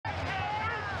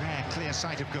clear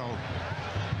sight of goal.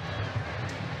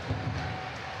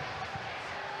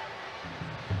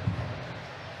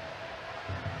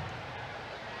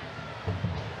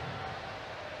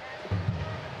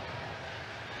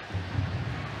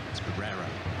 It's Barrero.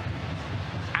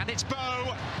 And it's Bou,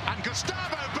 and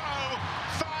Gustavo Bou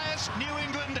fires New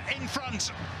England in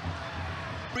front.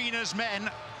 Arena's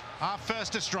men are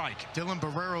first to strike. Dylan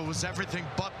Barrero was everything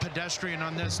but pedestrian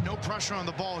on this. No pressure on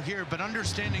the ball here, but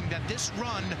understanding that this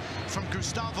run from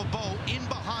Gustavo Bou in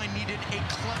behind needed a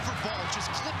clever ball, just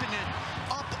clipping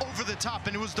it up over the top.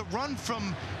 And it was the run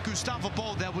from Gustavo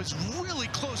Bou that was really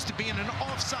close to being an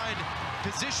offside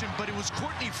position, but it was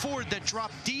Courtney Ford that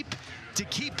dropped deep to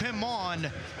keep him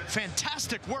on.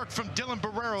 Fantastic work from Dylan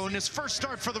Barrero in his first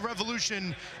start for the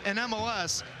Revolution in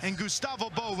MLS, and Gustavo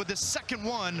Bou with the second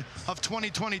one of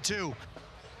 2022.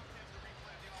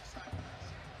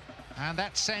 And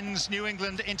that sends New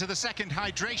England into the second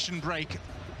hydration break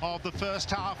of the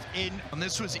first half in. And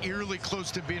this was eerily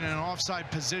close to being in an offside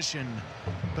position.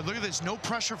 But look at this, no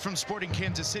pressure from Sporting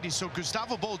Kansas City. So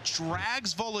Gustavo Bou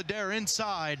drags Volader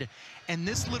inside, and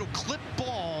this little clip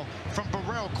ball from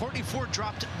Barrero, Courtney Ford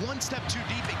dropped one step too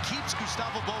deep. It keeps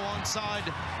Gustavo Bou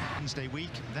onside. Wednesday week,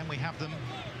 and then we have them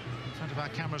in front of our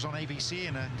cameras on ABC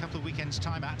in a couple of weekends'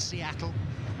 time at Seattle.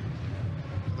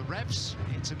 For the Revs,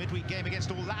 it's a midweek game against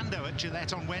Orlando at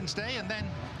Gillette on Wednesday, and then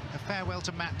a farewell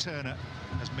to Matt Turner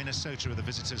as Minnesota are the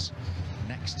visitors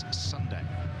next Sunday.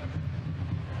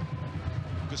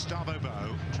 Gustavo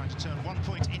Bou trying to turn 1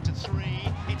 point into 3.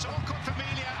 It's awkward for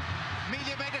Melia.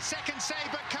 Melia made a second save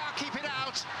but can't keep it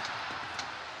out.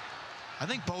 I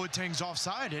think Boateng's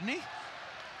offside, isn't he?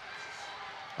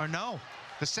 Or no?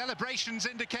 The celebrations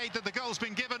indicate that the goal's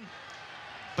been given.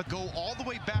 But go all the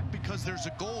way back because there's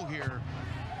a goal here.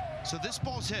 So this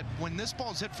ball's hit. When this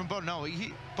ball's hit from Bou, no,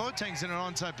 Boateng's in an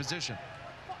onside position.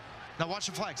 Now watch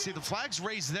the flag. See, the flag's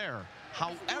raised there.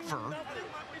 However,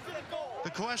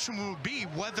 the question would be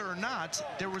whether or not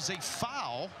there was a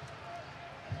foul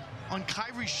on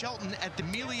Kyrie Shelton at the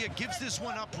Melia. Gives this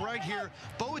one up right here.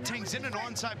 Boateng's in an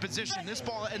onside position. This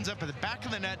ball ends up at the back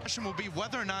of the net. The question will be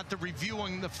whether or not the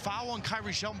reviewing the foul on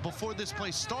Kyrie Shelton before this play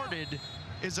started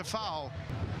is a foul.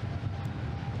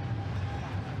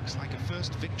 Looks like a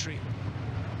first victory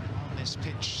on this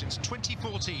pitch since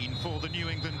 2014 for the New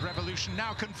England Revolution.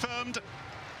 Now confirmed,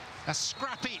 a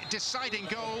scrappy deciding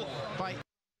goal by